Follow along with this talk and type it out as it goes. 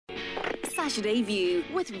Saturday View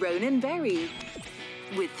with Ronan Berry.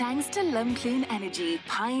 With thanks to Lumclean Energy,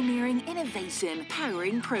 pioneering innovation,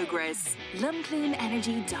 powering progress.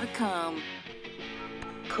 lumcleanenergy.com.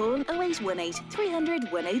 Call 0818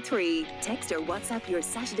 300 103. Text or WhatsApp your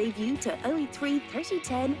Saturday View to 083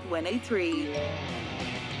 3010 103.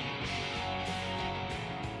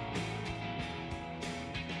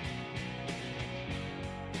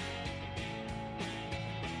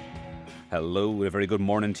 Hello, a very good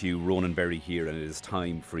morning to you. Ronan Berry here, and it is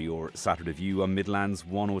time for your Saturday View on Midlands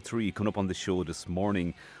 103. Coming up on the show this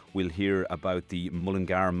morning, we'll hear about the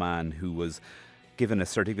Mullingar man who was given a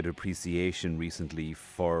certificate of appreciation recently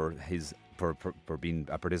for being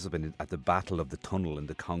a participant at the Battle of the Tunnel in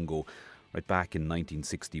the Congo right back in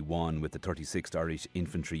 1961 with the 36th Irish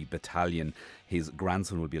Infantry Battalion. His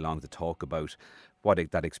grandson will be along to talk about what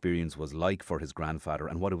that experience was like for his grandfather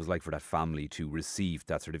and what it was like for that family to receive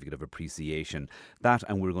that certificate of appreciation. That,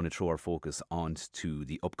 and we're going to throw our focus on to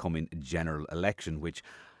the upcoming general election, which,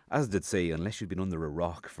 as I did say, unless you've been under a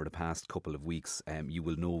rock for the past couple of weeks, you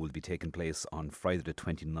will know will be taking place on Friday the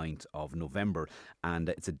 29th of November, and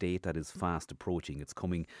it's a date that is fast approaching. It's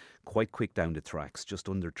coming quite quick down the tracks, just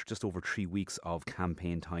over 3 weeks of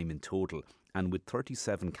campaign time in total. And with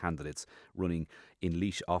 37 candidates running in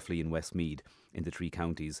Laois, Offaly and Westmeath in the three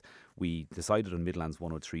counties, we decided on Midlands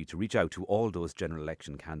 103 to reach out to all those general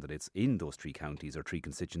election candidates in those three counties or three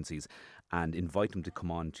constituencies and invite them to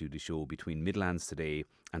come on to the show between Midlands Today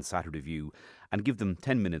and Saturday View and give them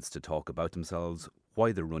 10 minutes to talk about themselves,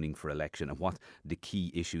 why they're running for election and what the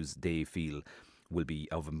key issues they feel will be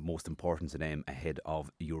of most importance to them ahead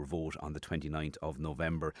of your vote on the 29th of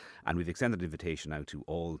November. And we've extended an invitation out to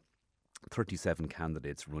all 37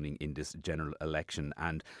 candidates running in this general election,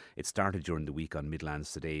 and it started during the week on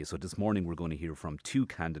Midlands Today. So this morning we're going to hear from two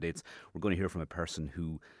candidates. We're going to hear from a person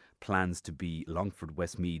who plans to be Longford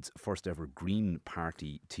Westmeath's first ever Green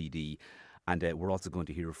Party TD, and we're also going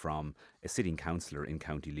to hear from a sitting councillor in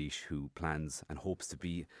County Laois who plans and hopes to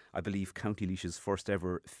be, I believe, County Laois's first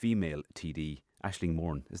ever female TD, Aisling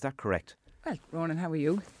Moran. Is that correct? Well, Ronan, how are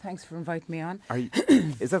you? Thanks for inviting me on.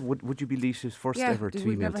 Would you be Laois's first ever female TD?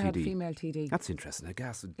 We've never had a female TD. That's interesting. I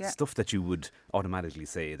guess stuff that you would automatically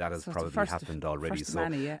say that has probably happened already.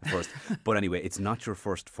 First. But anyway, it's not your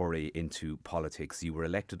first foray into politics. You were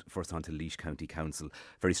elected first onto Laois County Council.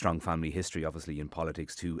 Very strong family history, obviously, in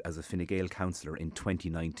politics too, as a Fine Gael councillor in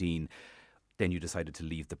 2019. Then you decided to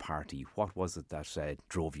leave the party. What was it that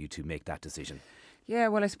drove you to make that decision? Yeah,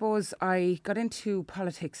 well, I suppose I got into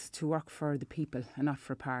politics to work for the people and not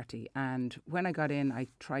for a party. And when I got in, I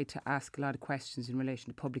tried to ask a lot of questions in relation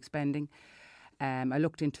to public spending. I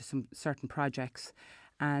looked into some certain projects,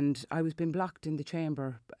 and I was being blocked in the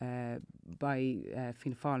chamber by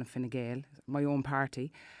Fianna Fáil and Fine Gael, my own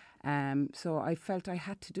party. So I felt I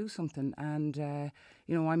had to do something, and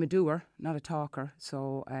I'm a doer, not a talker.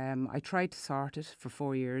 So I tried to sort it for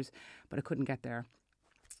 4 years, but I couldn't get there.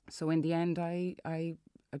 So in the end, I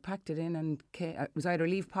packed it in and it was either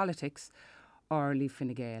leave politics or leave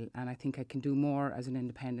Fine Gael, and I think I can do more as an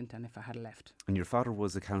independent than if I had left. And your father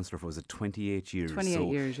was a councillor for, was it 28 years? 28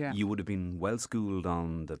 years, yeah. You would have been well schooled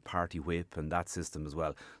on the party whip and that system as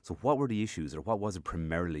well. So what were the issues, or what was it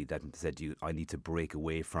primarily that said to you, I need to break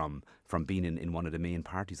away from being in one of the main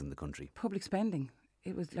parties in the country? Public spending.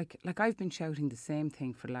 It was like I've been shouting the same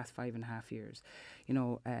thing for the last 5.5 years.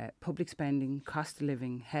 Public spending, cost of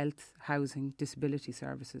living, health, housing, disability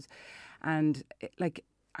services. And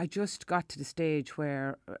I just got to the stage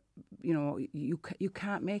where, you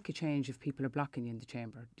can't make a change if people are blocking you in the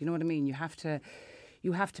chamber. Do you know what I mean? You have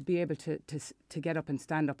to be able to get up and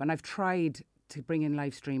stand up. And I've tried to bring in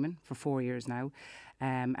live streaming for 4 years now.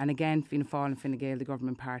 And again, Fianna Fáil and Fine Gael, the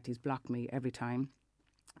government parties, block me every time.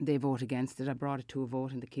 They vote against it. I brought it to a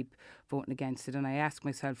vote and they keep voting against it. And I ask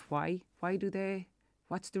myself, why do they?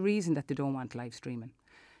 What's the reason that they don't want live streaming?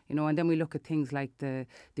 And then we look at things like the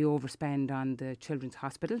overspend on the Children's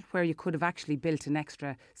Hospital, where you could have actually built an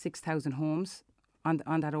extra 6,000 homes on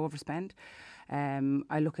that overspend.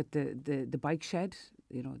 I look at the bike shed,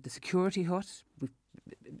 the security hut, with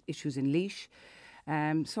issues in Laois.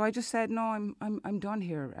 So I just said, no, I'm done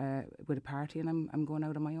here with a party, and I'm going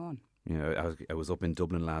out on my own. Yeah, I was up in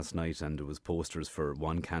Dublin last night, and there was posters for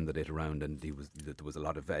one candidate around, and there was a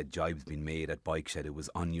lot of jibes being made at Bike Shed. It was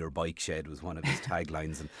 "on your bike shed" was one of his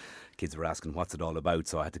taglines, and kids were asking what's it all about.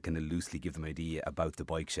 So I had to kind of loosely give them an idea about the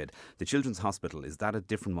Bike Shed. The Children's Hospital, is that a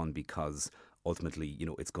different one because ultimately,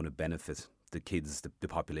 it's going to benefit the kids, the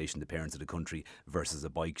population, the parents of the country versus a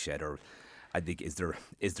bike shed? Or I think is there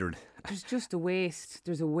There's just a waste.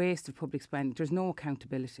 There's a waste of public spending. There's no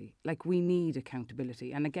accountability. Like, we need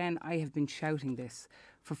accountability. And again, I have been shouting this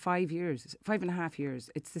for 5 years, 5.5 years.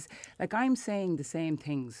 It's this, like, I'm saying the same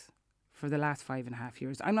things for the last 5.5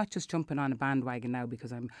 years. I'm not just jumping on a bandwagon now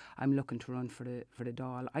because I'm looking to run for the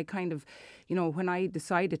Dáil. I kind of, when I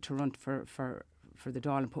decided to run for the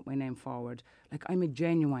Dáil and put my name forward, like, I'm a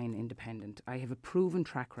genuine independent. I have a proven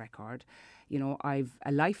track record. I've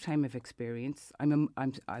a lifetime of experience. I'm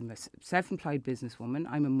a self-employed businesswoman.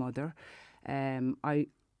 I'm a mother. I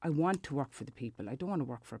want to work for the people. I don't want to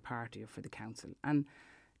work for a party or for the council. And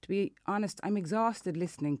to be honest, I'm exhausted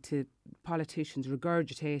listening to politicians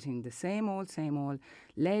regurgitating the same old,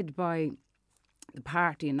 led by the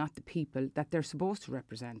party and not the people that they're supposed to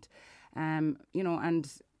represent. And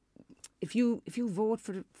if you vote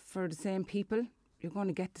for the same people, you're going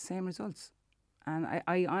to get the same results. And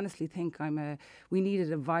I honestly think we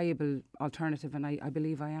needed a viable alternative, and I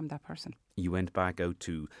believe I am that person. You went back out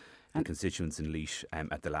to the constituents in Laois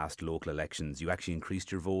at the last local elections. You actually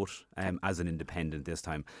increased your vote as an independent this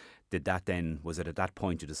time. Was it at that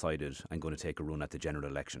point you decided, I'm going to take a run at the general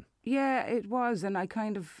election? Yeah, it was, and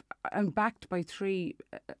I'm backed by three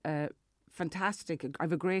fantastic. I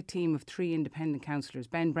have a great team of 3 independent councillors: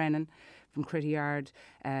 Ben Brennan from Crittyyard,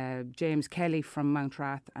 James Kelly from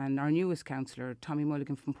Mountrath, and our newest councillor, Tommy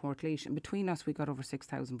Mulligan from Portlaoise. And between us, we got over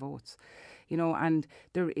 6,000 votes. And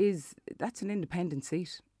that's an independent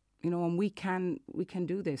seat. And we can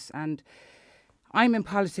do this. And I'm in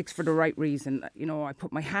politics for the right reason. I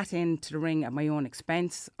put my hat into the ring at my own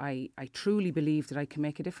expense. I truly believe that I can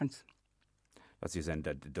make a difference. That's you saying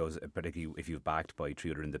that it does, particularly if you've backed by 3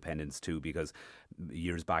 other independents too, because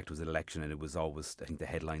years back there was an election and it was always, I think the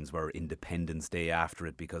headlines were Independence Day after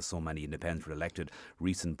it because so many independents were elected.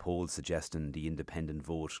 Recent polls suggesting the independent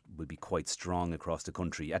vote will be quite strong across the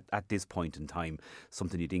country. At this point in time,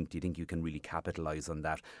 do you think you can really capitalise on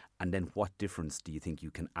that? And then what difference do you think you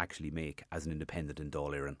can actually make as an independent in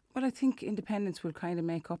Dáil Éireann? Well, I think independence will kind of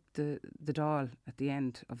make up the Dáil at the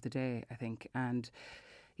end of the day, I think. And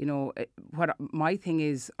what my thing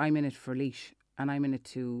is, I'm in it for Laois, and I'm in it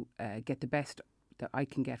to get the best that I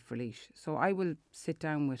can get for Laois. So I will sit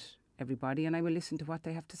down with everybody and I will listen to what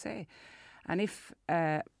they have to say. And if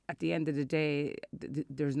at the end of the day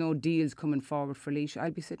there's no deals coming forward for Laois, I'll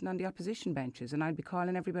be sitting on the opposition benches and I'll be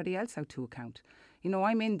calling everybody else out to account.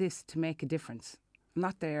 I'm in this to make a difference. I'm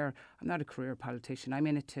not a career politician. I'm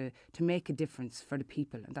in it to make a difference for the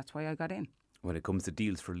people, and that's why I got in. When it comes to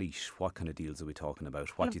deals for Laois, what kind of deals are we talking about?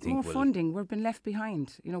 What do you think more funding. We've been left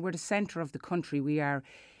behind. We're the centre of the country. We are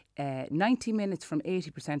 90 minutes from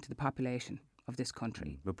 80% of the population of this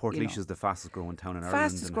country. But Portlaoise is the fastest growing town in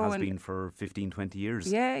Ireland and has been for 15, 20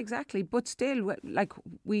 years. Yeah, exactly. But still, like,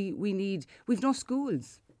 we've no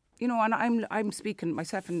schools. And I'm speaking,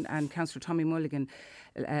 myself and Councillor Tommy Mulligan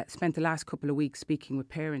spent the last couple of weeks speaking with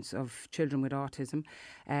parents of children with autism.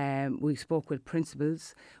 We spoke with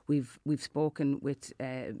principals. We've spoken with,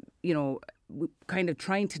 kind of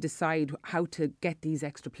trying to decide how to get these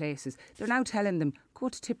extra places. They're now telling them, go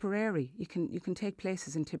to Tipperary. You can take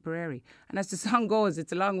places in Tipperary. And as the song goes,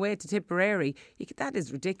 it's a long way to Tipperary. That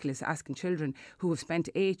is ridiculous, asking children who have spent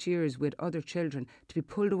 8 years with other children to be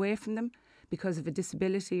pulled away from them because of a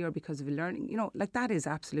disability or because of a learning, that is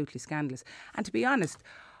absolutely scandalous. And to be honest,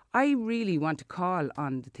 I really want to call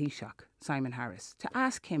on the Taoiseach, Simon Harris, to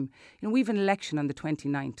ask him, we've an election on the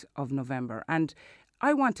 29th of November, and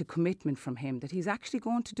I want a commitment from him that he's actually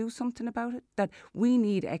going to do something about it, that we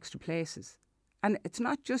need extra places. And it's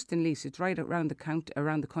not just in Laois, it's right around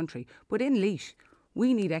the country, but in Laois,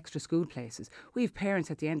 we need extra school places. We have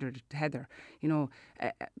parents at the end of the tether,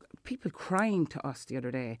 people crying to us the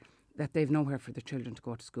other day that they've nowhere for their children to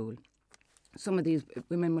go to school. Some of these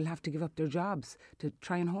women will have to give up their jobs to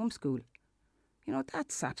try and homeschool.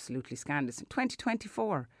 That's absolutely scandalous. In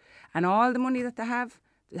 2024, and all the money that they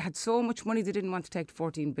had so much money they didn't want to take the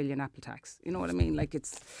 14 billion Apple tax. You know what I mean? Like,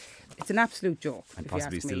 it's an absolute joke. And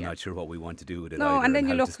possibly still not sure what we want to do with it. No, and then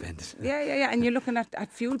you look, to spend it. Yeah, and you're looking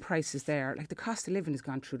at fuel prices there. Like, the cost of living has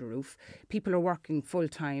gone through the roof. People are working full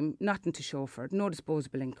time, nothing to show for it, no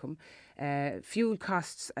disposable income. Fuel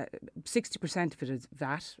costs, 60% of it is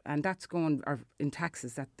VAT, and that's going in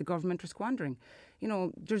taxes that the government are squandering.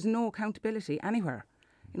 There's no accountability anywhere.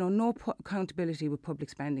 No accountability with public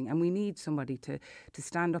spending, and we need somebody to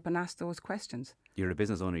stand up and ask those questions. You're a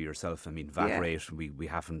business owner yourself. I mean, VAT rate, we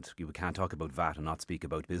can't talk about VAT and not speak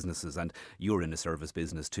about businesses, and you're in a service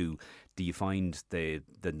business too. Do you find the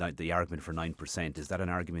argument for 9%, is that an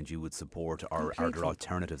argument you would support, or are there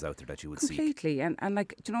alternatives out there that you would see? Completely, and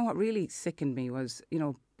like, do you know what really sickened me was,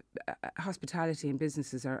 hospitality and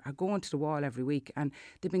businesses are going to the wall every week, and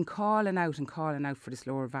they've been calling out for this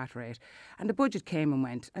lower VAT rate. And the budget came and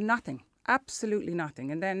went, and nothing. Absolutely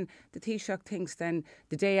nothing. And then the Taoiseach thinks then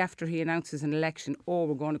the day after he announces an election, oh,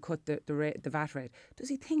 we're going to cut the VAT rate. Does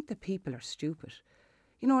he think that people are stupid?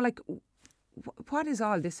 You know, like, what is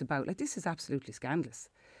all this about? Like, this is absolutely scandalous.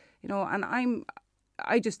 You know, and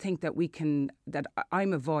I just think that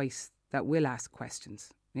I'm a voice that will ask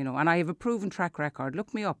questions. You know, and I have a proven track record.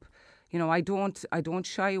 Look me up. You know, I don't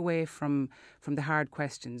shy away from the hard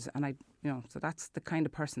questions, and so that's the kind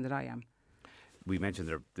of person that I am. We mentioned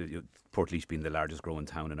there, Portlaoise being the largest growing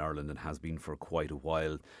town in Ireland and has been for quite a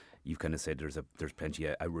while. You've kind of said there's plenty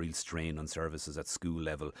a real strain on services at school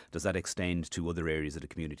level. Does that extend to other areas of the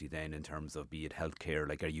community then, in terms of, be it healthcare?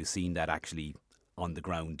 Like, are you seeing that actually on the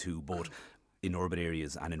ground too, both in urban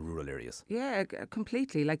areas and in rural areas? Yeah,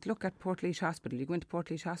 completely. Like, look at Portlaoise Hospital. You go into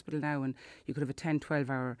Portlaoise Hospital now and you could have a 10-12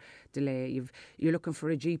 hour delay. You're looking for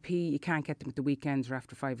a GP, you can't get them at the weekends or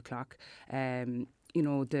after 5 o'clock. You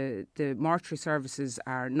know, the mortuary services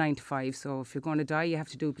are 9 to 5, so if you're going to die, you have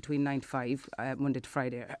to do it between 9 to 5, Monday to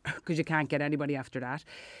Friday, because you can't get anybody after that.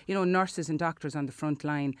 You know, nurses and doctors on the front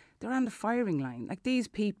line, they're on the firing line. Like, these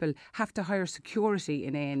people have to hire security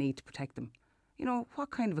in A&E to protect them. You know, what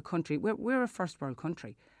kind of a country? We're a first world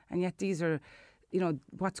country, and yet these are, you know,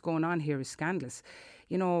 what's going on here is scandalous.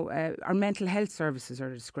 You know, our mental health services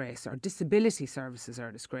are a disgrace. Our disability services are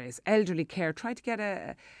a disgrace. Elderly care. Try to get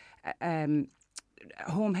a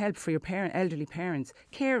home help for your elderly parents.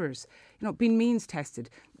 Carers, you know, being means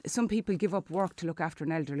tested. Some people give up work to look after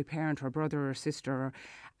an elderly parent or a brother or a sister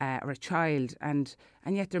or a child, and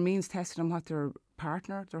yet they're means tested on what their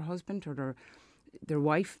partner, their husband or their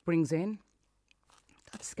wife brings in.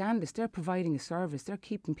 That's scandalous. They're providing a service. They're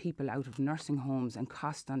keeping people out of nursing homes and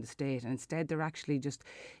cost on the state, and instead they're actually just,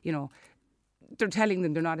 you know, they're telling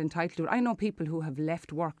them they're not entitled to it. I know people who have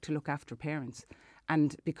left work to look after parents,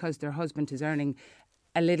 and because their husband is earning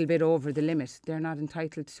a little bit over the limit, they're not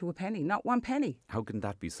entitled to a penny, not one penny. How can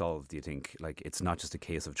that be solved, do you think? Like, it's not just a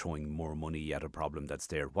case of throwing more money at a problem that's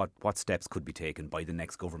there. What steps could be taken by the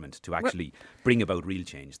next government to actually bring about real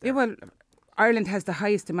change there? Yeah, well, Ireland has the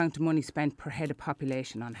highest amount of money spent per head of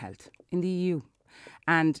population on health in the EU,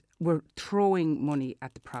 and we're throwing money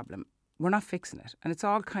at the problem. We're not fixing it. And it's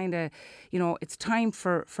all kind of, you know, it's time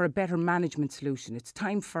for a better management solution. It's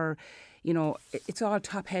time for, you know, it's all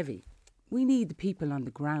top heavy. We need the people on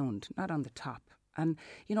the ground, not on the top. And,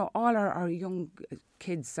 you know, all our young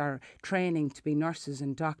kids are training to be nurses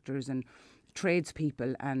and doctors and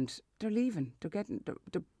tradespeople, and they're leaving.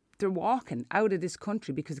 They're walking out of this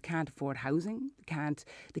country because they can't afford housing.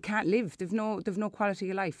 They can't live. They've no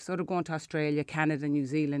quality of life. So they're going to Australia, Canada, New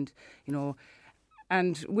Zealand, you know,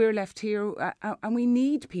 and we're left here, and we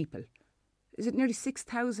need people. Is it nearly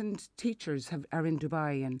 6,000 teachers are in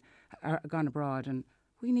Dubai and are gone abroad, and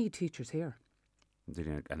we need teachers here.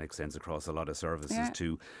 And extends across a lot of services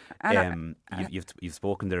too. You've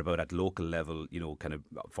spoken there about at local level, you know, kind of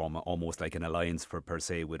form almost like an alliance per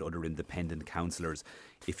se with other independent councillors.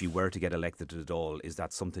 If you were to get elected at all, is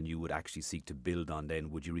that something you would actually seek to build on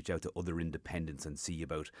then? Would you reach out to other independents and see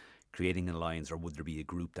about creating an alliance, or would there be a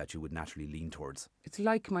group that you would naturally lean towards? It's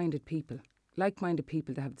like-minded people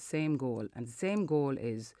that have the same goal, and the same goal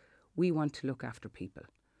is we want to look after people.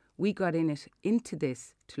 We got into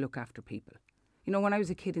this to look after people. You know, when I was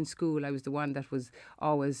a kid in school, I was the one that was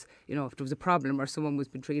always, you know, if there was a problem or someone was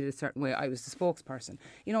being treated a certain way, I was the spokesperson.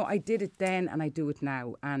 You know, I did it then and I do it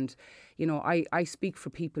now. And, you know, I speak for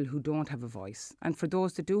people who don't have a voice. And for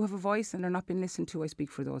those that do have a voice and are not being listened to, I speak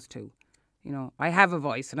for those too. You know, I have a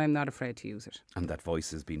voice and I'm not afraid to use it. And that voice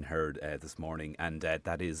has been heard this morning, and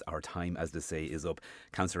that is our time, as they say, is up.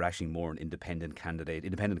 Councillor Aisling Moore, independent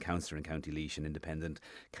councillor in County Laois, an independent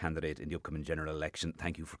candidate in the upcoming general election.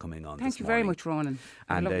 Thank you for coming on. Thank you very much, Ronan.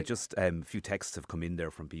 And just a few texts have come in there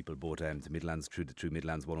from people, both to Midlands through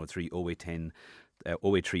Midlands 103 0810.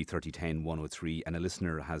 083 3010 103, and a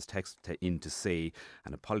listener has texted in to say,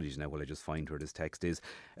 and apologies now while I just find where this text is,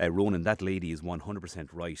 Ronan, that lady is 100%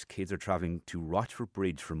 right. Kids are travelling to Rochford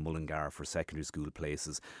Bridge from Mullingar for secondary school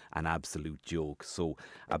places. An absolute joke. So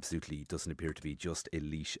absolutely doesn't appear to be just a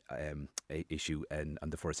Laois issue on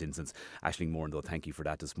the first instance. Aisling Moore, though, thank you for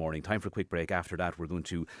that this morning. Time for a quick break. After that, we're going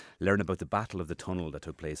to learn about the Battle of the Tunnel that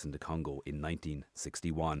took place in the Congo in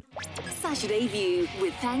 1961. Saturday View,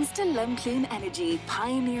 with thanks to Lumcloon Energy.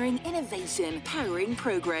 Pioneering innovation, powering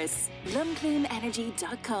progress.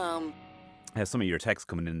 lumcloonenergy.com. Some of your texts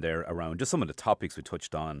coming in there around just some of the topics we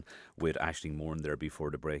touched on with Aisling Moore in there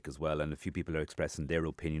before the break as well. And a few people are expressing their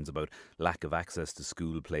opinions about lack of access to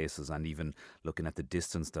school places and even looking at the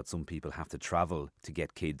distance that some people have to travel to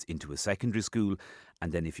get kids into a secondary school.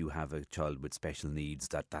 And then if you have a child with special needs,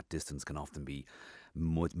 that distance can often be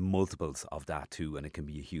multiples of that too, and it can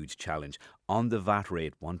be a huge challenge. On the VAT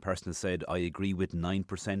rate, one person has said, I agree with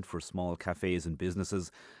 9% for small cafes and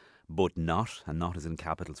businesses, but not as in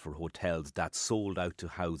capitals, for hotels that's sold out to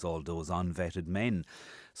house all those unvetted men.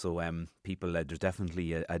 So people, there's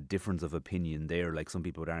definitely a difference of opinion there. Like some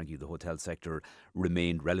people would argue the hotel sector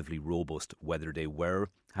remained relatively robust, whether they were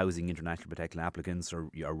housing international protection applicants or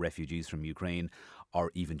refugees from Ukraine, or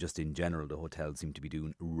even just in general, the hotels seem to be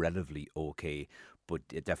doing relatively okay. But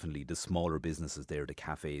definitely the smaller businesses there, the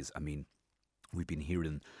cafes, I mean, we've been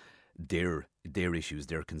hearing their issues,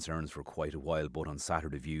 their concerns for quite a while, both on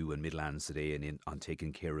Saturday View and Midlands Today and on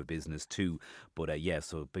taking care of business too. But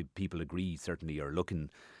so people agree, certainly are looking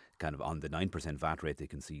kind of on the 9% VAT rate. They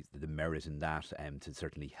can see the merit in that to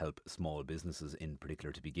certainly help small businesses in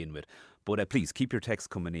particular to begin with. But please keep your texts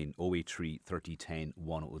coming in, 083 30 10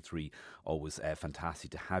 103. Always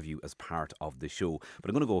fantastic to have you as part of the show. But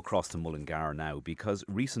I'm going to go across to Mullingar now, because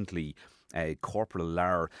recently Corporal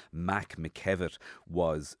Lar Mac McKevitt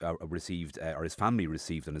was received, or his family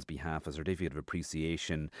received on his behalf, a certificate of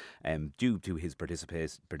appreciation due to his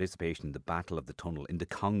participation in the Battle of the Tunnel in the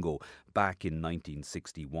Congo back in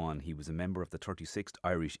 1961. He was a member of the 36th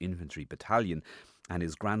Irish Infantry Battalion, and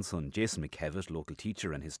his grandson Jason McKevitt, local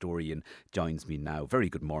teacher and historian, joins me now. Very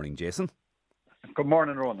good morning, Jason. Good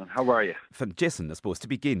morning, Ronan. How are you? Jason, I suppose to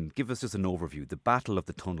begin, give us just an overview. The Battle of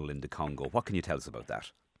the Tunnel in the Congo. What can you tell us about that?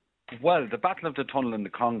 Well, the Battle of the Tunnel in the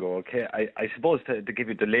Congo, okay, I suppose to give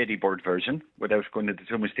you the ladybird version, without going into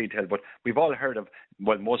too much detail, but we've all heard of,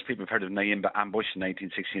 well, most people have heard of Nyimba ambush in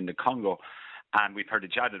 1960 in the Congo, and we've heard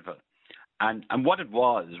of Jadotville. And what it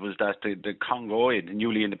was that the Congo, the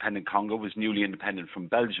newly independent Congo, was newly independent from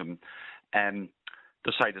Belgium, and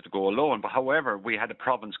decided to go alone. But however, we had a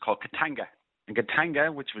province called Katanga. And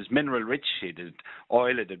Katanga, which was mineral rich, it had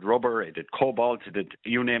oil, it had rubber, it had cobalt, it had,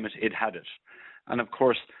 you name it, it had it. And of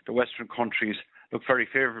course, the Western countries looked very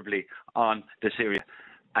favourably on this area.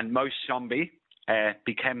 And Moise Tshombe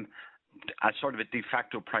became a sort of a de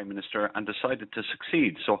facto prime minister and decided to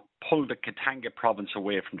succeed. So pulled the Katanga province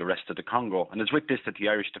away from the rest of the Congo. And it's with this that the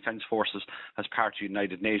Irish Defence Forces, as part of the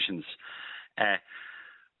United Nations,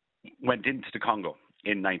 went into the Congo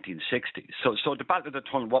in 1960. So the Battle of the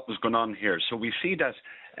Tunnel, what was going on here? So we see that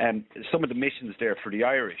some of the missions there for the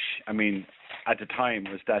Irish, I mean, at the time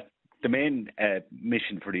was that the main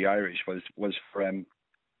mission for the Irish was for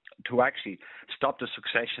to actually stop the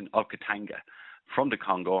succession of Katanga from the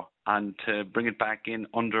Congo and to bring it back in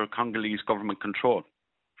under Congolese government control.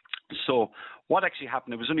 So what actually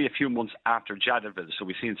happened, it was only a few months after Jadotville. So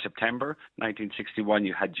we see in September 1961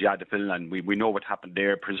 you had Jadotville, and we know what happened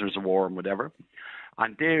there, prisoners of war and whatever.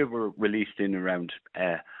 And they were released in around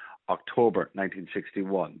October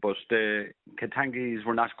 1961. But the Katangese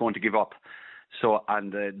were not going to give up. So,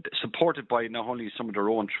 and supported by not only some of their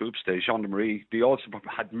own troops, the gendarmerie, they also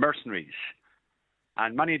had mercenaries.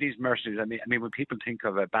 And many of these mercenaries, I mean, when people think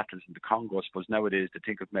of battles in the Congo, I suppose nowadays they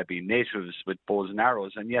think of maybe natives with bows and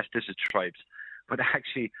arrows. And yes, this is tribes. But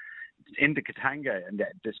actually, in the Katanga and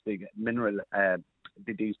this big mineral,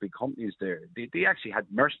 these big companies there, they actually had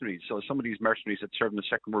mercenaries. So some of these mercenaries had served in the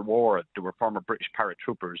Second World War. They were former British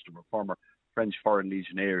paratroopers. They were former French foreign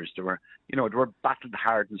legionnaires. They were battled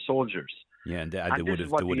hardened soldiers. Yeah, and they would have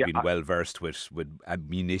been well versed with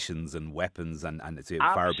munitions and weapons, and it's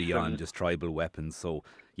far beyond just tribal weapons. So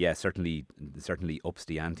yeah, certainly ups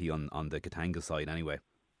the ante on the Katanga side anyway.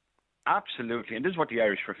 Absolutely, and this is what the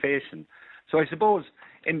Irish were facing. So I suppose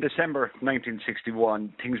in December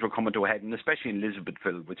 1961, things were coming to a head, and especially in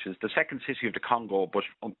Libreville, which is the second city of the Congo, but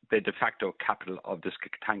the de facto capital of this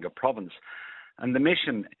Katanga province. And the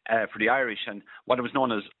mission for the Irish, and what was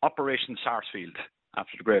known as Operation Sarsfield,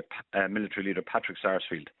 after the great military leader Patrick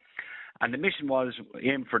Sarsfield. And the mission was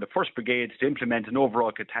aimed for the 1st Brigade to implement an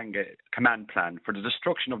overall Katanga command plan for the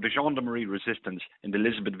destruction of the gendarmerie resistance in the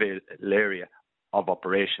Libreville area of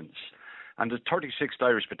operations. And the 36th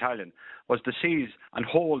Irish Battalion was to seize and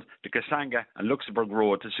hold the Kasanga and Luxembourg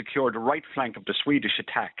Road to secure the right flank of the Swedish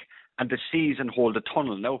attack and to seize and hold the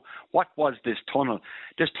tunnel. Now, what was this tunnel?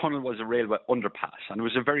 This tunnel was a railway underpass, and it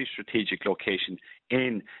was a very strategic location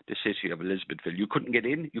in the city of Libreville. You couldn't get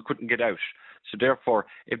in, you couldn't get out. So therefore,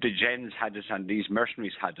 if the gens had it and these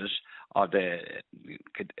mercenaries had it, or the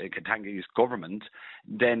Katangese government,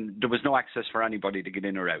 then there was no access for anybody to get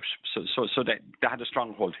in or out. So they had a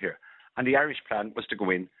stronghold here. And the Irish plan was to go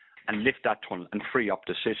in and lift that tunnel and free up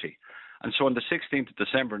the city. And so on the 16th of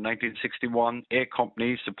December 1961, A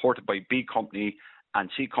Company, supported by B Company and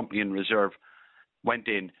C Company in reserve, went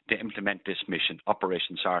in to implement this mission,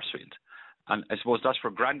 Operation Sarsfield. And I suppose that's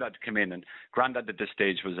where Grandad came in. And Grandad at this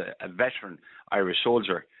stage was a veteran Irish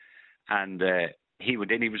soldier. And he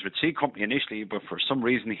was with C Company initially, but for some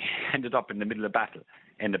reason he ended up in the middle of battle,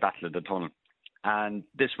 in the Battle of the Tunnel. And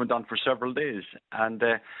this went on for several days. And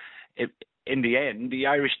in the end, the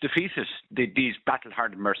Irish defeated these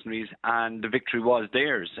battle-hardened mercenaries, and the victory was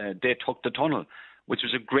theirs. They took the tunnel, which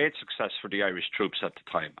was a great success for the Irish troops at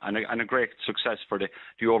the time, and a great success for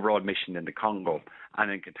the overall mission in the Congo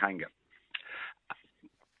and in Katanga.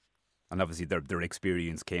 And obviously their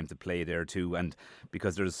experience came to play there too. And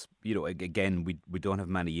because there's, again, we don't have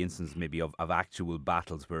many instances maybe of actual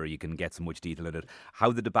battles where you can get so much detail in it.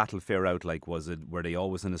 How did the battle fare out? Like, were they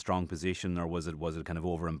always in a strong position, or was it kind of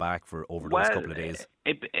over and back for those couple of days?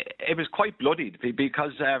 It was quite bloodied,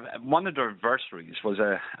 because one of their adversaries was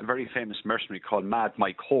a very famous mercenary called Mad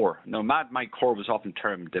Mike Hoare. Now, Mad Mike Hoare was often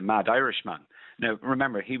termed the Mad Irishman. Now,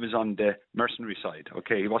 remember, he was on the mercenary side,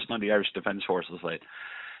 okay? He wasn't on the Irish Defence Forces side.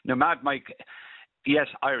 Now, Mad Mike, yes,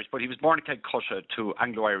 Irish, but he was born in Calcutta to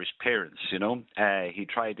Anglo-Irish parents, He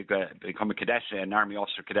tried to become a cadet, an army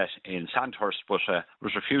officer cadet in Sandhurst, but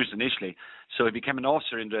was refused initially. So he became an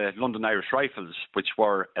officer in the London Irish Rifles, which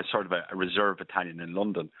were a sort of a reserve battalion in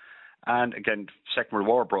London. And again, Second World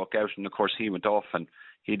War broke out, and of course he went off and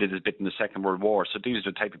he did his bit in the Second World War. So these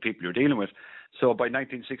are the type of people you're dealing with. So by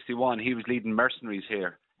 1961, he was leading mercenaries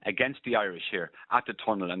here against the Irish here at the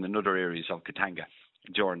tunnel and in other areas of Katanga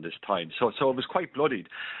during this time. So it was quite bloodied.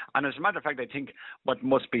 And as a matter of fact, I think what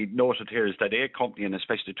must be noted here is that A Company, and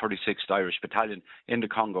especially the 36th Irish Battalion in the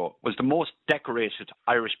Congo, was the most decorated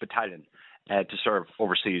Irish battalion to serve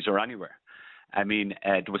overseas or anywhere. I mean,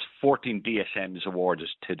 there was 14 DSMs awarded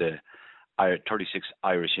to the 36th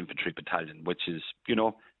Irish Infantry Battalion, which is,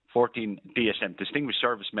 14 DSM, Distinguished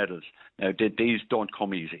Service Medals. Now, these don't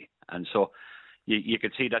come easy. And so you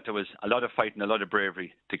could see that there was a lot of fighting, a lot of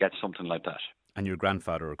bravery to get something like that. And your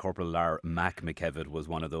grandfather, Corporal Lar Mac McKevitt, was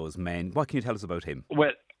one of those men. What can you tell us about him?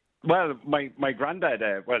 Well, my granddad,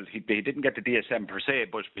 he didn't get the DSM per se,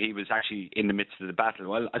 but he was actually in the midst of the battle.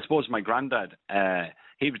 Well, I suppose my granddad,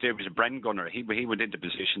 he was a Bren gunner. He went into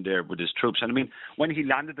position there with his troops. And I mean, when he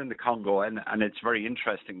landed in the Congo, and it's very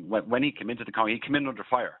interesting, when he came into the Congo, he came in under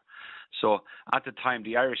fire. So at the time,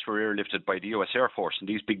 the Irish were airlifted by the US Air Force in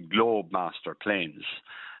these big Globemaster planes.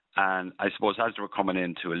 And I suppose as they were coming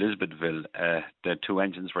into Elizabethville, the two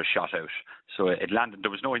engines were shot out. So it landed.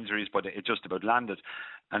 There was no injuries, but it just about landed.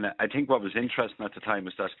 And I think what was interesting at the time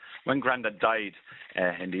was that when Grandad died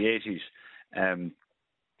in the 80s,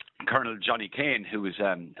 Colonel Johnny Kane, who was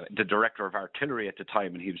the director of artillery at the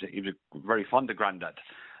time, and he was very fond of Grandad.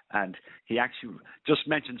 And he actually just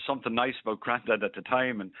mentioned something nice about Grandad at the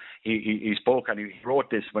time. And he spoke, and he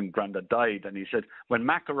wrote this when Grandad died. And he said, when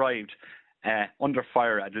Mac arrived under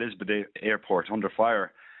fire at Elizabeth Airport, under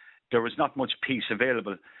fire, there was not much peace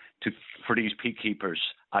available for these peacekeepers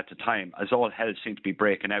at the time, as all hell seemed to be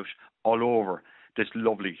breaking out all over this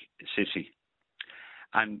lovely city.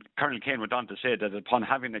 And Colonel Kane went on to say that upon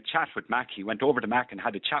having a chat with Mac, he went over to Mac and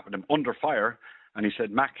had a chat with him under fire. And he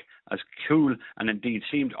said, Mac, as cool and indeed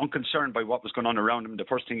seemed unconcerned by what was going on around him, the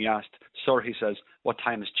first thing he asked, sir, he says, what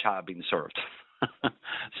time has cha been served?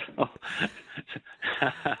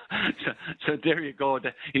 so there you go.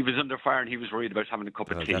 He was under fire and he was worried about having a cup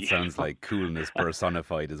of tea. That sounds like coolness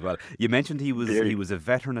personified as well. You mentioned he was a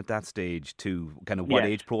veteran at that stage too. Kind of what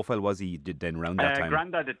age profile was he then around that time?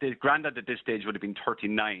 Grandad at this stage would have been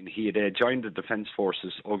 39. He had joined the Defence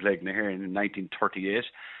Forces Ogleg Nahirin in 1938.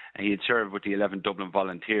 And he had served with the 11 Dublin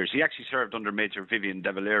Volunteers. He actually served under Major Vivian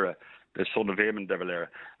De Valera, the son of Eamon De Valera,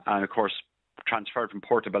 and of course transferred from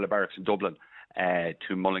Portobello Barracks in Dublin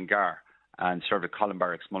to Mullingar, and served at Colin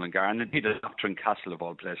Barracks, Mullingar, and indeed a doctor in Castle of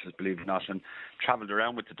all places, believe it or not, and travelled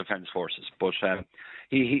around with the Defence Forces. But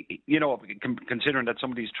he considering that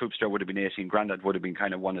some of these troops there would have been 18, Grandad would have been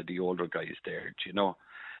kind of one of the older guys there,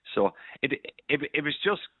 So it was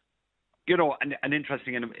just, and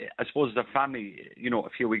interesting, and I suppose the family, a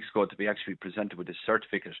few weeks ago to be actually presented with his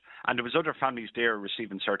certificate, and there was other families there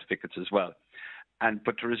receiving certificates as well.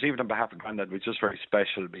 But to receive it on behalf of Grandad was just very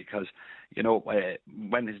special because,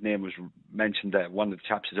 when his name was mentioned, one of the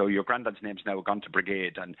chaps says, "Oh, your Grandad's name's now gone to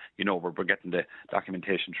brigade, and we're getting the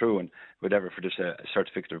documentation through and whatever for this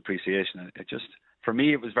certificate of appreciation." And it just, for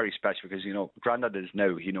me, it was very special because Grandad is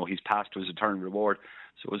now, he's passed to his eternal reward.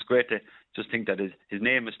 So it was great to just think that his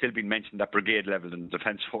name is still being mentioned at brigade level in the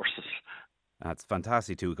Defence Forces. That's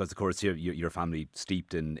fantastic too, because of course your family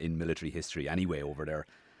steeped in military history anyway over there.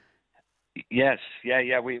 Yes,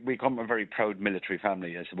 yeah. We come from a very proud military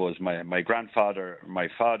family, I suppose. My grandfather, my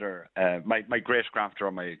father, my great grandfather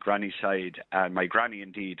on my granny's side, and my granny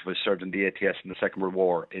indeed was served in the ATS in the Second World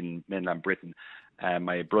War in mainland Britain.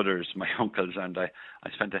 My brothers, my uncles, and I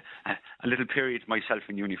spent a little period myself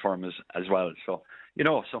in uniform as well. So,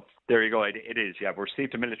 so there you go. It is, yeah. We're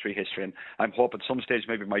steeped in military history, and I'm hoping at some stage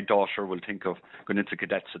maybe my daughter will think of going into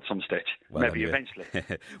cadets at some stage. Well, maybe anyway.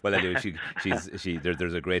 Eventually. Well, anyway,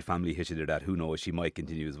 there's a great family history there that, who knows, she might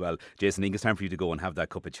continue as well. Jason, I think it's time for you to go and have that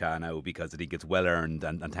cup of cha now, because I think it's well earned,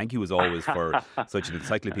 and thank you as always for such an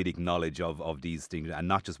encyclopedic knowledge of these things, and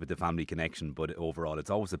not just with the family connection, but overall. It's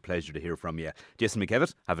always a pleasure to hear from you. Jason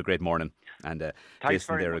McKevitt, have a great morning. And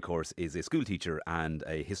Jason there, of course, is a school teacher and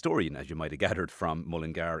a historian, as you might have gathered, from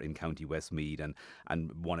Mullingar in County Westmeath,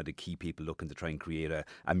 and one of the key people looking to try and create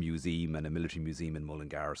a museum and a military museum in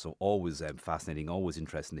Mullingar. So always fascinating, always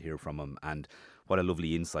interesting to hear from him. And what a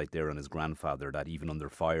lovely insight there on his grandfather, that even under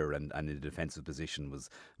fire and in a defensive position was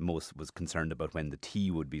concerned about when the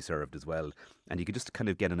tea would be served as well. And you could just kind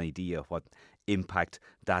of get an idea of what impact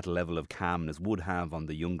that level of calmness would have on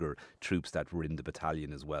the younger troops that were in the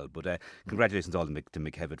battalion as well. But congratulations all to the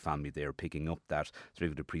McKevitt family there, picking up that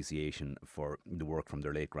sort of appreciation for the work from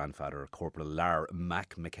their late grandfather, Corporal Lar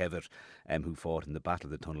Mac McKevitt, who fought in the Battle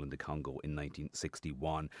of the Tunnel in the Congo in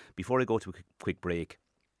 1961. Before I go to a quick break,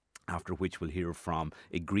 after which we'll hear from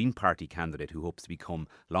a Green Party candidate who hopes to become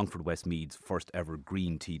Longford Westmeath's first ever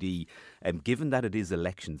Green TD. Given that it is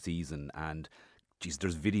election season, and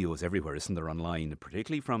there's videos everywhere, isn't there, online,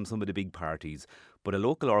 particularly from some of the big parties, but a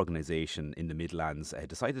local organisation in the Midlands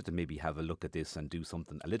decided to maybe have a look at this and do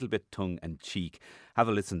something a little bit tongue-in-cheek. Have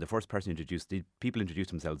a listen. The first person people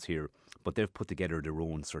introduced themselves here, but they've put together their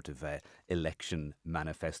own sort of election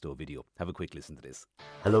manifesto video. Have a quick listen to this.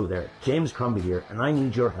 Hello there, James Crombie here, and I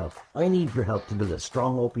need your help. I need your help to build a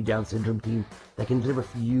strong Offaly Down syndrome team that can deliver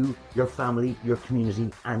for you, your family, your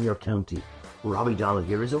community and your county. Robbie Donald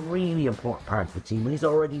here is a really important part of the team, and he's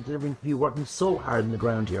already delivering for you, working so hard on the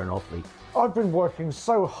ground here in Offaly. I've been working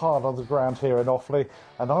so hard on the ground here in Offaly,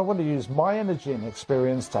 and I want to use my energy and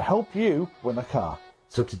experience to help you win a car.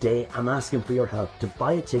 So today I'm asking for your help to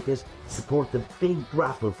buy a ticket, support the big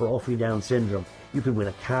raffle for Offaly Down syndrome. You can win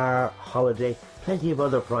a car, holiday, plenty of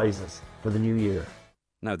other prizes for the new year.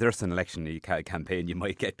 Now, there's an election campaign you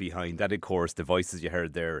might get behind. That, of course, the voices you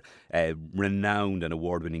heard there, renowned and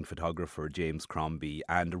award-winning photographer James Crombie,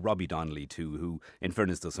 and Robbie Donnelly too, who, in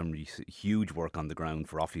fairness, does some huge work on the ground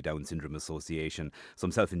for Offaly Down Syndrome Association. So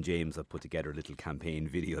himself and James have put together a little campaign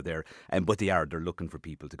video there. But they're looking for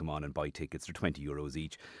people to come on and buy tickets. They're €20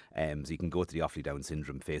 each. So you can go to the Offaly Down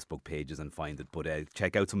Syndrome Facebook pages and find it. But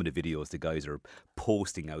check out some of the videos the guys are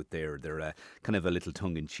posting out there. They're kind of a little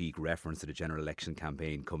tongue-in-cheek reference to the general election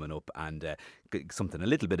campaign coming up, and something a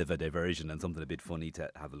little bit of a diversion and something a bit funny to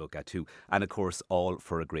have a look at too, and of course all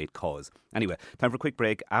for a great cause. Anyway, time for a quick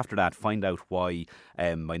break. After that, find out why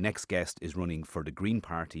my next guest is running for the Green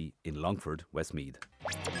Party in Longford Westmeath.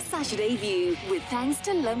 Saturday View, with thanks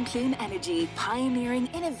to Lumcloon Energy, pioneering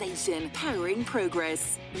innovation, powering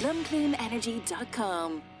progress.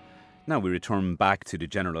 lumcloonenergy.com. Now we return back to the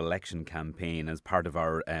general election campaign as part of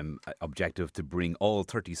our objective to bring all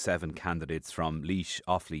 37 candidates from Laois,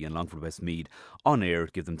 Offaly and Longford Westmeath on air,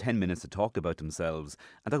 give them 10 minutes to talk about themselves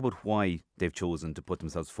and talk about why they've chosen to put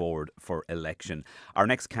themselves forward for election. Our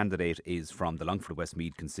next candidate is from the Longford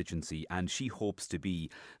Westmeath constituency, and she hopes to be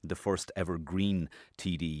the first ever Green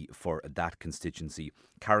TD for that constituency.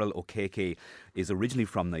 Carol Okeke is originally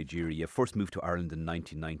from Nigeria, first moved to Ireland in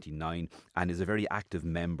 1999 and is a very active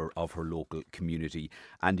member of her local community.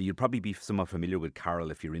 And you'll probably be somewhat familiar with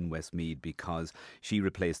Carol if you're in Westmeath, because she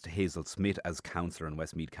replaced Hazel Smith as councillor in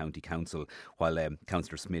Westmeath County Council while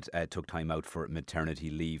Councillor Smith took time out for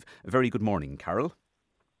maternity leave. A very good morning, Carol.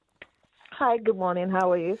 Hi, good morning.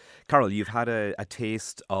 How are you? Carol, you've had a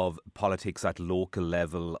taste of politics at local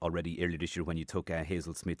level already earlier this year when you took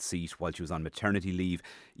Hazel Smith's seat while she was on maternity leave.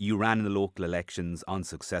 You ran in the local elections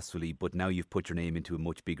unsuccessfully, but now you've put your name into a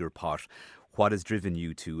much bigger pot. What has driven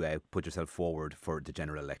you to put yourself forward for the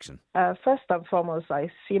general election? First and foremost, I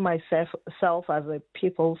see myself as a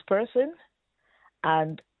people's person,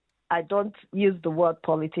 and I don't use the word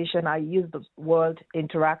politician. I use the word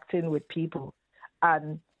interacting with people.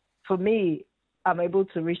 And for me, I'm able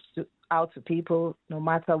to reach out to people no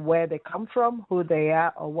matter where they come from, who they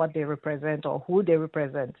are, or what they represent, or who they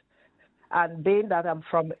represent. And being that I'm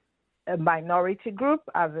from a minority group,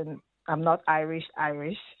 as in I'm not Irish,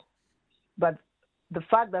 but the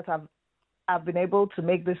fact that I've been able to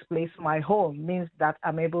make this place my home means that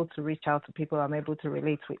I'm able to reach out to people, I'm able to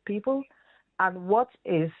relate with people. And what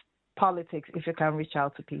is politics if you can reach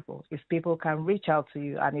out to people, if people can reach out to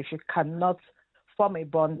you, and if you cannot form a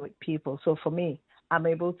bond with people. So for me, I'm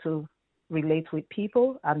able to relate with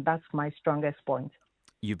people, and that's my strongest point.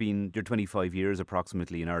 You're 25 years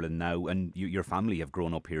approximately in Ireland now, and your family have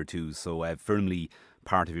grown up here too, so firmly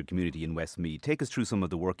part of your community in Westmeath. Take us through some of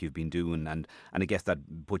the work you've been doing, and I guess that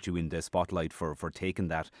put you in the spotlight for taking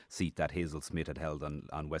that seat that Hazel Smith had held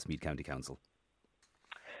on Westmeath County Council.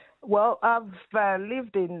 Well, I've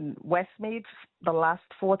lived in Westmeath the last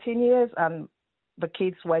 14 years, and the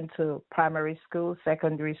kids went to primary school,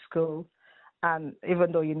 secondary school, and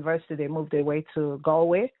even though university, they moved away to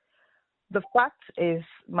Galway. The fact is,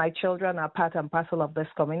 my children are part and parcel of this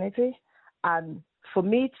community, and for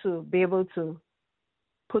me to be able to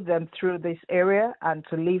put them through this area and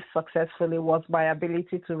to live successfully was my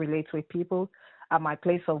ability to relate with people at my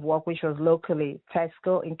place of work, which was locally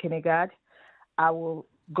Tesco in Kinnegad. I will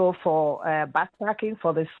go for backpacking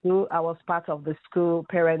for the school. I was part of the school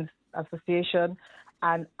parents association,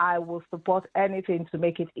 and I will support anything to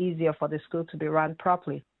make it easier for the school to be run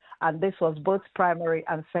properly. And this was both primary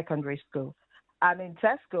and secondary school. And in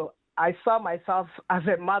Tesco, I saw myself as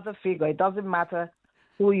a mother figure. It doesn't matter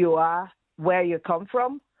who you are, where you come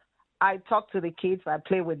from. I talk to the kids, I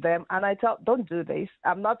play with them, and I tell, don't do this.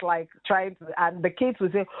 I'm not like trying to, and the kids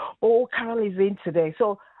will say, oh, Carol is in today.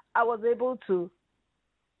 So I was able to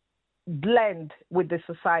blend with the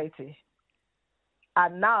society.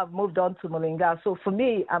 And now I've moved on to Mullingar. So for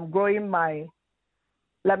me, I'm growing my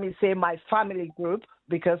family group,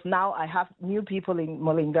 because now I have new people in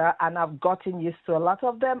Mullingar, and I've gotten used to a lot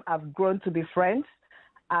of them. I've grown to be friends,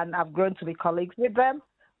 and I've grown to be colleagues with them.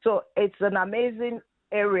 So it's an amazing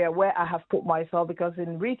area where I have put myself, because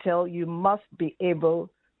in retail, you must be able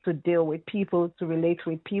to deal with people, to relate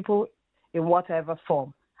with people in whatever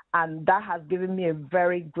form. And that has given me a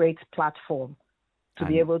very great platform to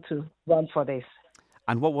be able to run for this.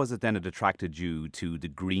 And what was it then that attracted you to the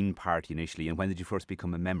Green Party initially, and when did you first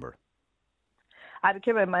become a member? I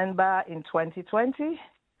became a member in 2020.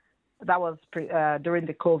 That was during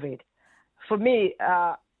the COVID. For me,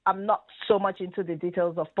 I'm not so much into the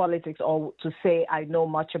details of politics or to say I know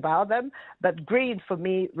much about them, but green for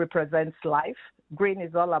me represents life. Green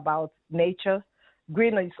is all about nature.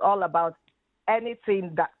 Green is all about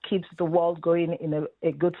anything that keeps the world going in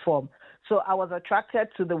a good form. So I was attracted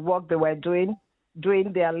to the work they were doing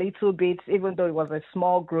their little bits, even though it was a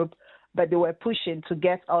small group, but they were pushing to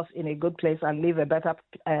get us in a good place and leave a better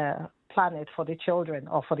planet for the children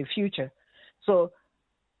or for the future. So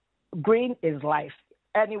green is life.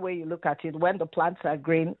 Any way you look at it, when the plants are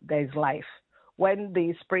green, there's life. When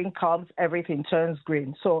the spring comes, everything turns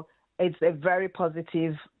green. So it's a very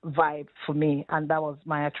positive vibe for me, and that was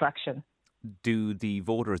my attraction. Do the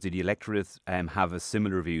voters, the electorate have a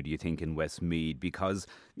similar view, do you think, in Westmeath? Because,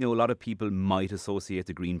 a lot of people might associate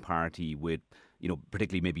the Green Party with,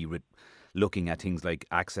 particularly maybe with looking at things like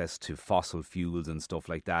access to fossil fuels and stuff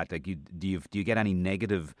like that. Like, do you get any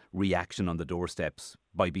negative reaction on the doorsteps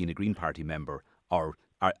by being a Green Party member? Or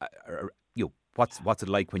what's it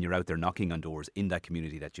like when you're out there knocking on doors in that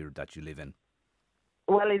community that you live in?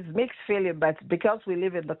 Well, it's mixed feeling, but because we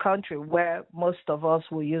live in the country where most of us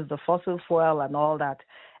will use the fossil fuel and all that,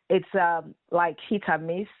 it's like hit and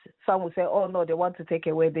miss. Some will say, oh, no, they want to take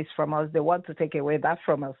away this from us. They want to take away that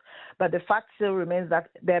from us. But the fact still remains that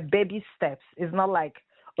they're baby steps. It's not like,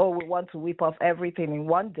 oh, we want to whip off everything in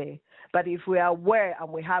one day. But if we are aware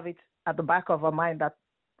and we have it at the back of our mind that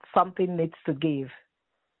something needs to give,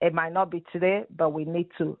 it might not be today, but we need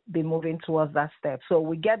to be moving towards that step. So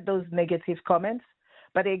we get those negative comments.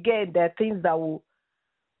 But again, there are things that will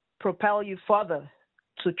propel you further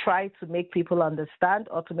to try to make people understand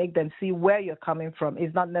or to make them see where you're coming from.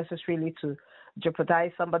 It's not necessarily to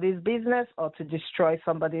jeopardize somebody's business or to destroy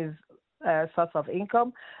somebody's source of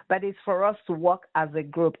income, but it's for us to work as a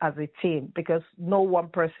group, as a team, because no one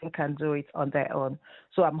person can do it on their own.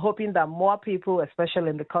 So I'm hoping that more people, especially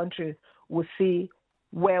in the country, will see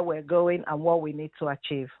where we're going and what we need to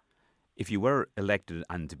achieve. If you were elected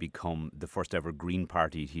and to become the first ever Green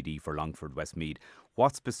Party TD for Longford Westmeath,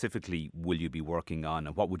 what specifically will you be working on,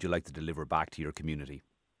 and what would you like to deliver back to your community?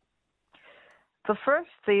 The first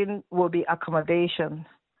thing will be accommodation.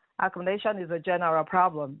 Accommodation is a general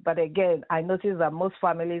problem, but again, I notice that most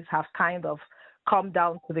families have kind of come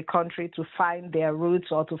down to the country to find their roots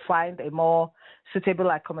or to find a more suitable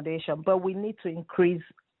accommodation. But we need to increase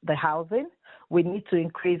the housing. We need to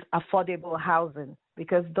increase affordable housing,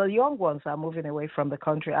 because the young ones are moving away from the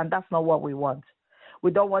country, and that's not what we want. We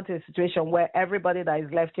don't want a situation where everybody that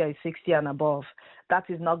is left here is 60 and above. That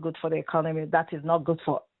is not good for the economy. That is not good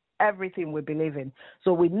for everything we believe in.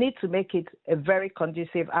 So we need to make it a very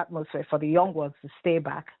conducive atmosphere for the young ones to stay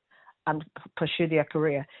back and pursue their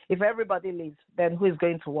career. If everybody leaves, then who is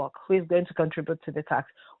going to work? Who is going to contribute to the tax?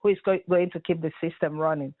 Who is going to keep the system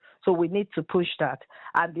running? So we need to push that.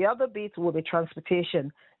 And the other bit will be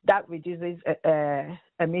transportation. That reduces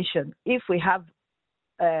emission. If we have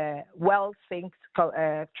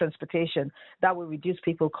well-synced transportation, that will reduce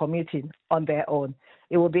people commuting on their own.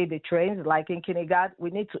 It will be the trains, like in Kinnegad, we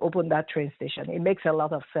need to open that train station. It makes a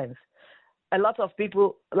lot of sense. A lot of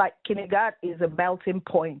people, like Kinnegad is a melting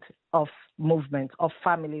point of movement, of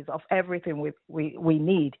families, of everything we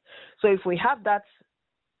need. So if we have that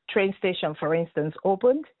train station, for instance,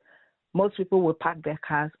 opened, most people will park their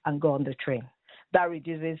cars and go on the train. That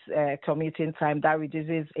reduces commuting time, that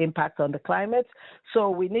reduces impact on the climate. So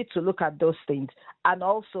we need to look at those things. And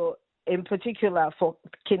also, in particular, for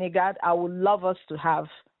Kinnegad, I would love us to have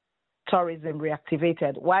tourism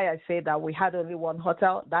reactivated. Why I say that we had only one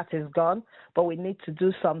hotel, that is gone, but we need to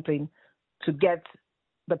do something to get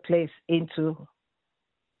the place into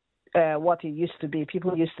what it used to be.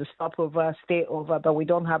 People used to stop over, stay over, but we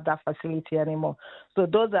don't have that facility anymore. So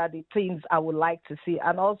those are the things I would like to see.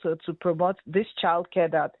 And also to promote this childcare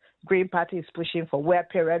that Green Party is pushing for, where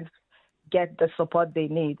parents get the support they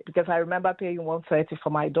need. Because I remember paying $130 for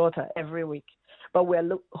my daughter every week, but we're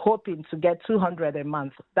hoping to get $200 a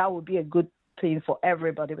month. That would be a good thing for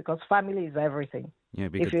everybody, because family is everything. Yeah,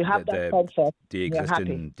 because if you have that concept, the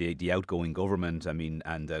existing, the outgoing government, I mean,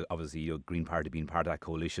 and obviously Green Party being part of that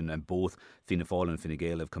coalition, and both Fianna Fáil and Fine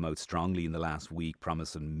Gael have come out strongly in the last week,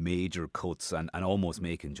 promising major cuts and almost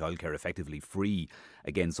making childcare effectively free.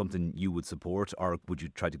 Again, something you would support, or would you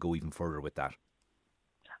try to go even further with that?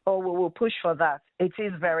 Oh, we will push for that. It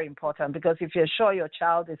is very important, because if you're sure your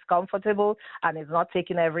child is comfortable and is not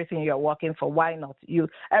taking everything you're working for, why not?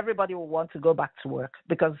 Everybody will want to go back to work,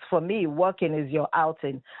 because for me, working is your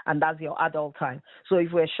outing and that's your adult time. So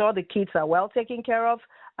if we're sure the kids are well taken care of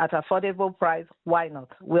at affordable price, why not?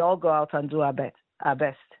 We all go out and do our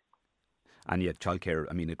best. And yet childcare,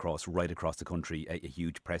 I mean, right across the country, a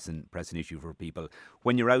huge pressing issue for people.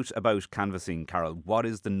 When you're out about canvassing, Carol, what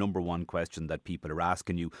is the number one question that people are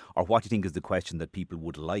asking you, or what do you think is the question that people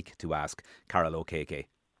would like to ask Carol O'Keke?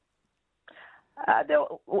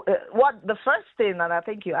 The first thing, and I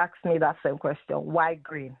think you asked me that same question, why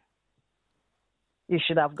Green? You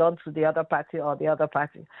should have gone to the other party or the other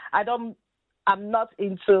party. I'm not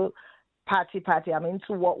into party. I'm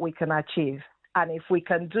into what we can achieve. And if we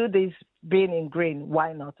can do this being in Green,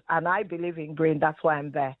 why not? And I believe in Green, that's why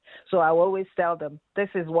I'm there. So I always tell them, this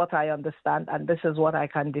is what I understand and this is what I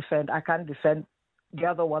can defend. I can't defend the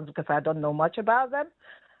other ones because I don't know much about them.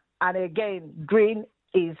 And again, Green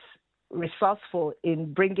is resourceful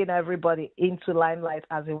in bringing everybody into limelight,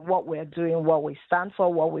 as in what we're doing, what we stand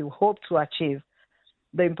for, what we hope to achieve.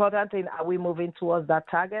 The important thing, are we moving towards that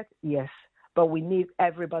target? Yes. But we need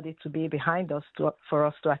everybody to be behind us for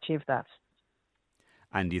us to achieve that.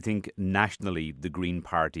 And do you think nationally the Green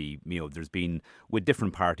Party, there's been, with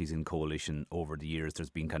different parties in coalition over the years, there's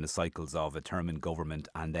been kind of cycles of a term in government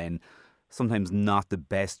and then sometimes not the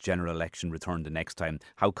best general election returned the next time.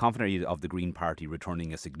 How confident are you of the Green Party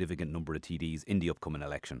returning a significant number of TDs in the upcoming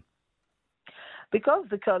election? Because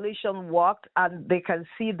the coalition worked and they can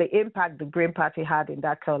see the impact the Green Party had in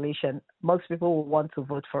that coalition, most people will want to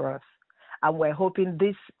vote for us. And we're hoping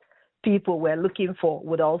these people we're looking for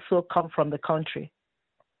would also come from the country.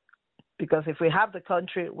 Because if we have the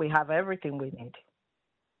country, we have everything we need.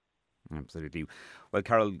 Absolutely. Well,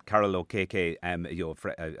 Carol O'Keke,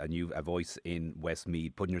 a voice in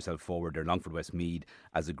Westmeath, putting yourself forward there, Longford Westmeath,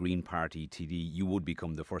 as a Green Party TD. You would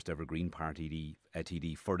become the first ever Green Party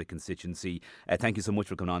TD for the constituency. Thank you so much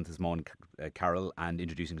for coming on this morning, Carol, and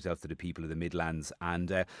introducing yourself to the people of the Midlands. And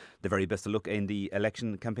the very best of luck in the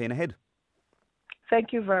election campaign ahead.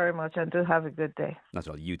 Thank you very much, and do have a good day. That's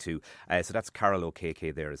all, you too. So that's Carol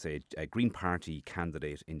O'Keke there, as a Green Party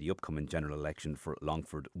candidate in the upcoming general election for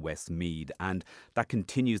Longford Westmeath. And that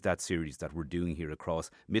continues that series that we're doing here across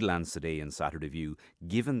Midlands Today and Saturday View.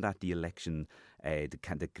 Given that the election,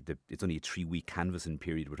 it's only a 3-week canvassing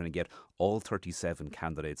period, we're trying to get all 37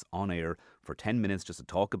 candidates on air for 10 minutes just to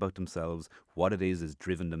talk about themselves, what it is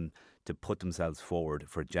driven them to put themselves forward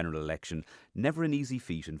for a general election. Never an easy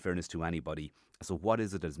feat, in fairness to anybody. So what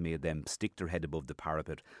is it that has made them stick their head above the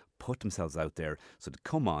parapet, put themselves out there, so to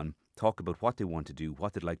come on, talk about what they want to do,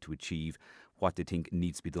 what they'd like to achieve, what they think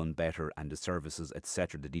needs to be done better, and the services,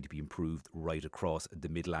 etc., that need to be improved right across the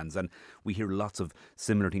Midlands. And we hear lots of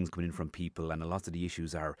similar things coming in from people, and a lot of the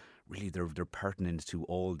issues are really they're pertinent to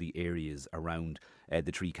all the areas around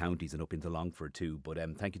the three counties and up into Longford too. But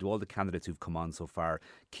thank you to all the candidates who've come on so far.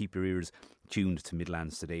 Keep your ears tuned to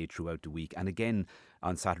Midlands Today throughout the week, and again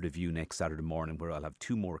on Saturday View next Saturday morning, where I'll have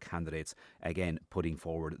two more candidates again putting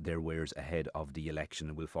forward their wares ahead of the election,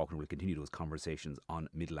 and Will Faulkner will continue those conversations on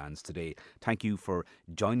Midlands Today. Thank you for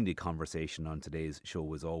joining the conversation on today's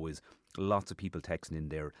show. As always, lots of people texting in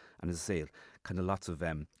there, and as I say, kind of lots of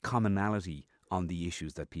commonality on the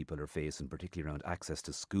issues that people are facing, particularly around access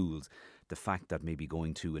to schools. The fact that maybe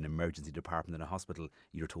going to an emergency department in a hospital,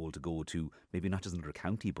 you're told to go to maybe not just another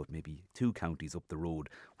county, but maybe two counties up the road,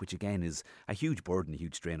 which again is a huge burden, a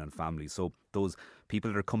huge strain on families. So those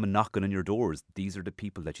people that are coming knocking on your doors, these are the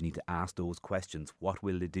people that you need to ask those questions. What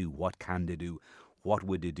will they do? What can they do? What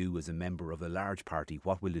would they do as a member of a large party?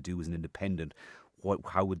 What will they do as an independent?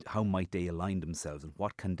 How might they align themselves, and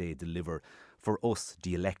what can they deliver for us,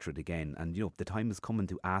 the electorate, again? And the time is coming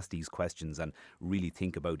to ask these questions and really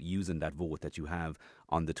think about using that vote that you have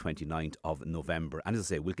on the 29th of November. And as I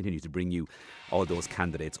say, we'll continue to bring you all those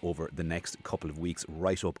candidates over the next couple of weeks,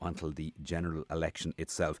 right up until the general election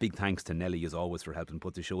itself. Big thanks to Nelly, as always, for helping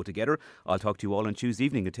put the show together. I'll talk to you all on Tuesday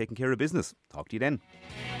evening and taking care of business. Talk to you then.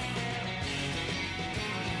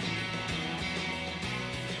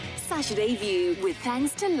 Saturday View, with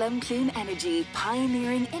thanks to Lumcloon Energy,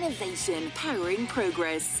 pioneering innovation, powering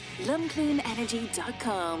progress.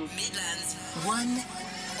 lumcloonenergy.com. Midlands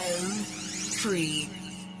 103.